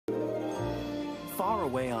Far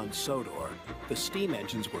away on Sodor, the steam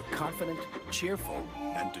engines were confident, cheerful,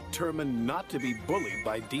 and determined not to be bullied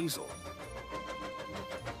by Diesel.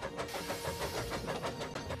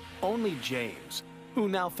 Only James, who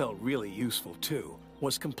now felt really useful too,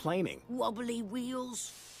 was complaining. Wobbly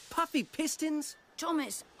wheels. Puffy pistons.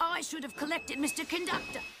 Thomas, I should have collected Mr.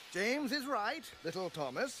 Conductor. James is right, little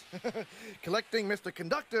Thomas. Collecting Mr.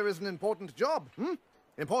 Conductor is an important job,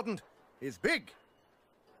 Important is big.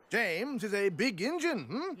 James is a big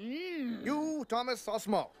engine, You, Thomas, are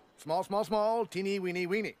small. Small, small, small, teeny, weeny,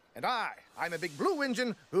 weeny. And I'm a big blue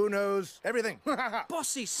engine who knows everything.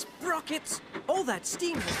 Bossy sprockets. All that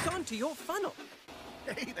steam has gone to your funnel.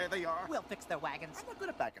 Hey, there they are. We'll fix their wagons. I'm not good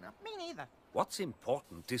at backing up. Me neither. What's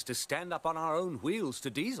important is to stand up on our own wheels to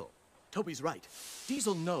Diesel. Toby's right.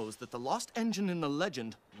 Diesel knows that the lost engine in the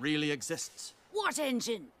legend really exists. What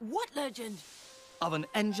engine? What legend? Of an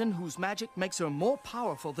engine whose magic makes her more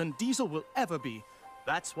powerful than Diesel will ever be.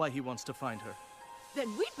 That's why he wants to find her.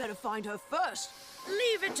 Then we'd better find her first.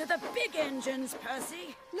 Leave it to the big engines,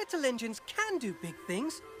 Percy. Little engines can do big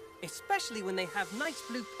things, especially when they have nice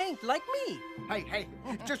blue paint like me. Hey,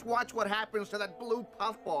 just watch what happens to that blue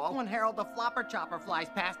puffball. When Harold the Flopper Chopper flies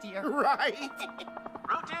past here. Right.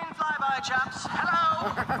 Routine flyby, chaps.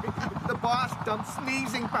 Hello! The boss dumps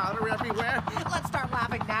sneezing powder everywhere. Let's start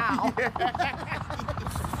laughing now.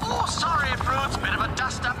 Oh, sorry, Fruits. Bit of a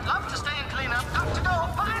dust-up. Love to stay and clean up. Got to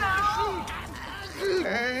go. Bye now!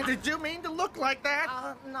 Did you mean to look like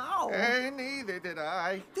that? No. Neither did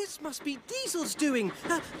I. This must be Diesel's doing.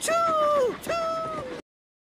 Choo! Choo!